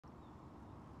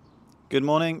Good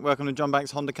morning, welcome to John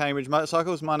Banks Honda Cambridge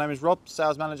Motorcycles. My name is Rob,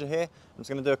 sales manager here. I'm just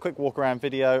going to do a quick walk around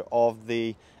video of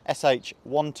the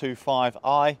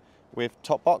SH125i with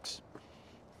top box.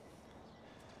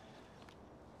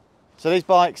 So these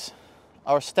bikes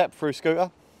are a step through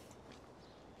scooter.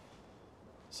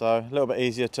 So a little bit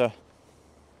easier to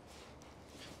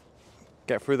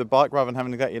get through the bike rather than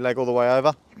having to get your leg all the way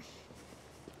over.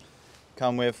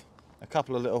 Come with a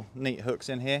couple of little neat hooks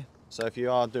in here. So if you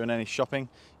are doing any shopping,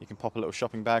 you can pop a little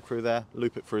shopping bag through there,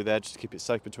 loop it through there just to keep it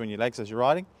safe between your legs as you're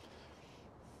riding.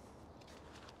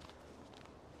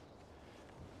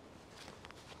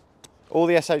 All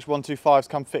the SH125s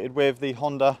come fitted with the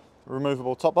Honda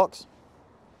removable top box,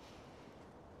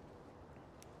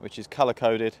 which is colour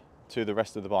coded to the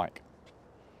rest of the bike.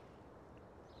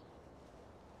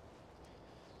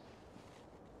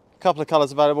 A couple of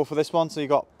colours available for this one. So you've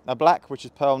got a black, which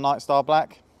is Pearl Night Star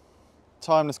Black,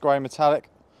 Timeless Grey Metallic,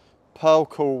 Pearl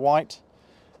Cool White,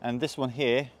 and this one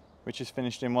here, which is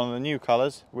finished in one of the new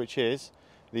colours, which is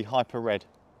the Hyper Red.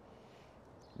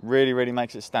 Really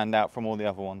makes it stand out from all the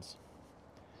other ones.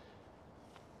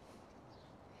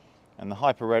 And the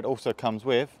Hyper Red also comes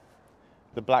with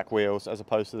the black wheels as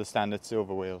opposed to the standard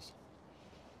silver wheels.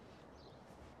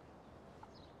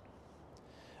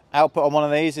 Output on one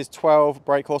of these is 12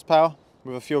 brake horsepower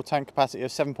with a fuel tank capacity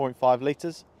of 7.5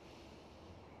 litres.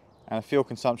 And a fuel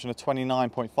consumption of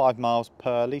 29.5 miles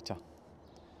per litre.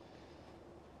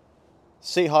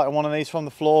 Seat height on one of these from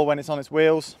the floor when it's on its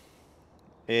wheels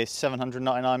is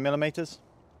 799 millimeters,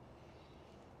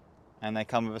 and they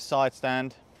come with a side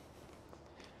stand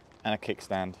and a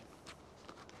kickstand.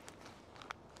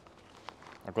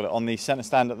 I've got it on the centre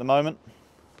stand at the moment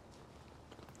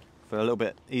for a little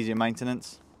bit easier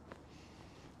maintenance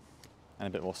and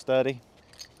a bit more sturdy.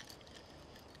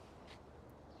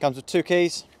 Comes with 2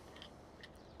 keys.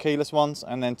 Keyless ones,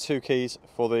 and then 2 keys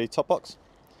for the top box.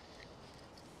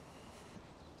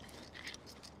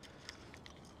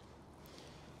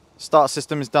 Start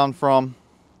system is done from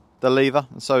the lever,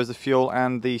 and so is the fuel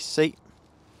and the seat.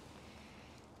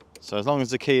 So as long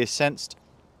as the key is sensed,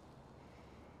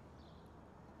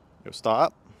 it'll start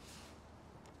up.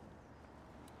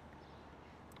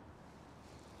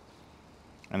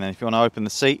 And then if you want to open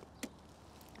the seat,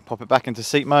 pop it back into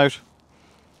seat mode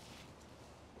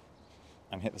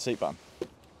and hit the seat button.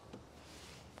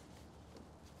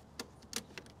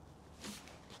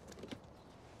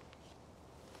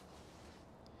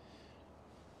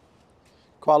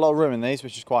 Quite a lot of room in these,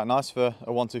 which is quite nice for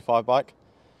a 125 bike.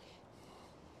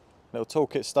 Little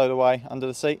toolkit stowed away under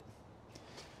the seat.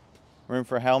 Room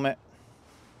for a helmet.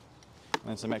 And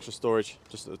then some extra storage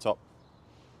just at the top,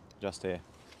 just here.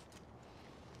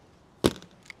 I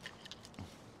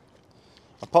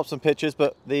popped some pictures,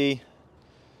 but the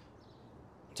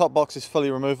top box is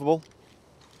fully removable.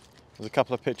 There's a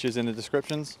couple of pictures in the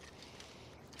descriptions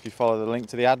if you follow the link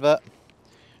to the advert.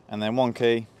 And then 1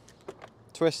 key,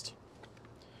 twist,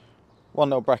 1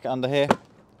 little bracket under here,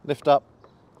 lift up,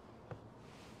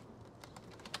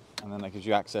 and then that gives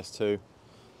you access to,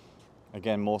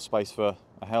 again, more space for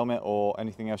a helmet or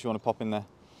anything else you want to pop in there.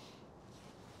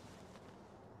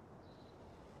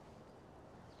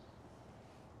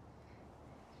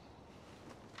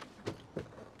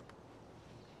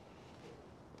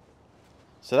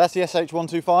 So that's the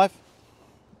SH125.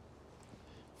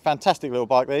 Fantastic little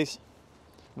bike these.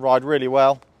 Ride really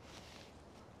well.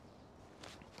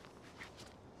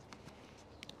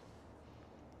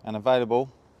 And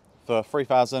available for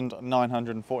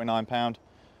 £3,949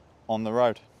 on the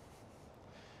road.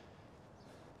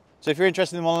 So if you're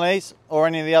interested in one of these, or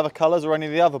any of the other colours, or any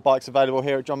of the other bikes available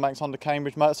here at John Banks Honda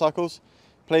Cambridge Motorcycles,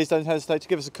 please don't hesitate to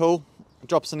give us a call,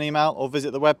 drop us an email, or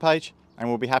visit the webpage, and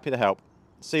we'll be happy to help.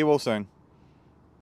 See you all soon.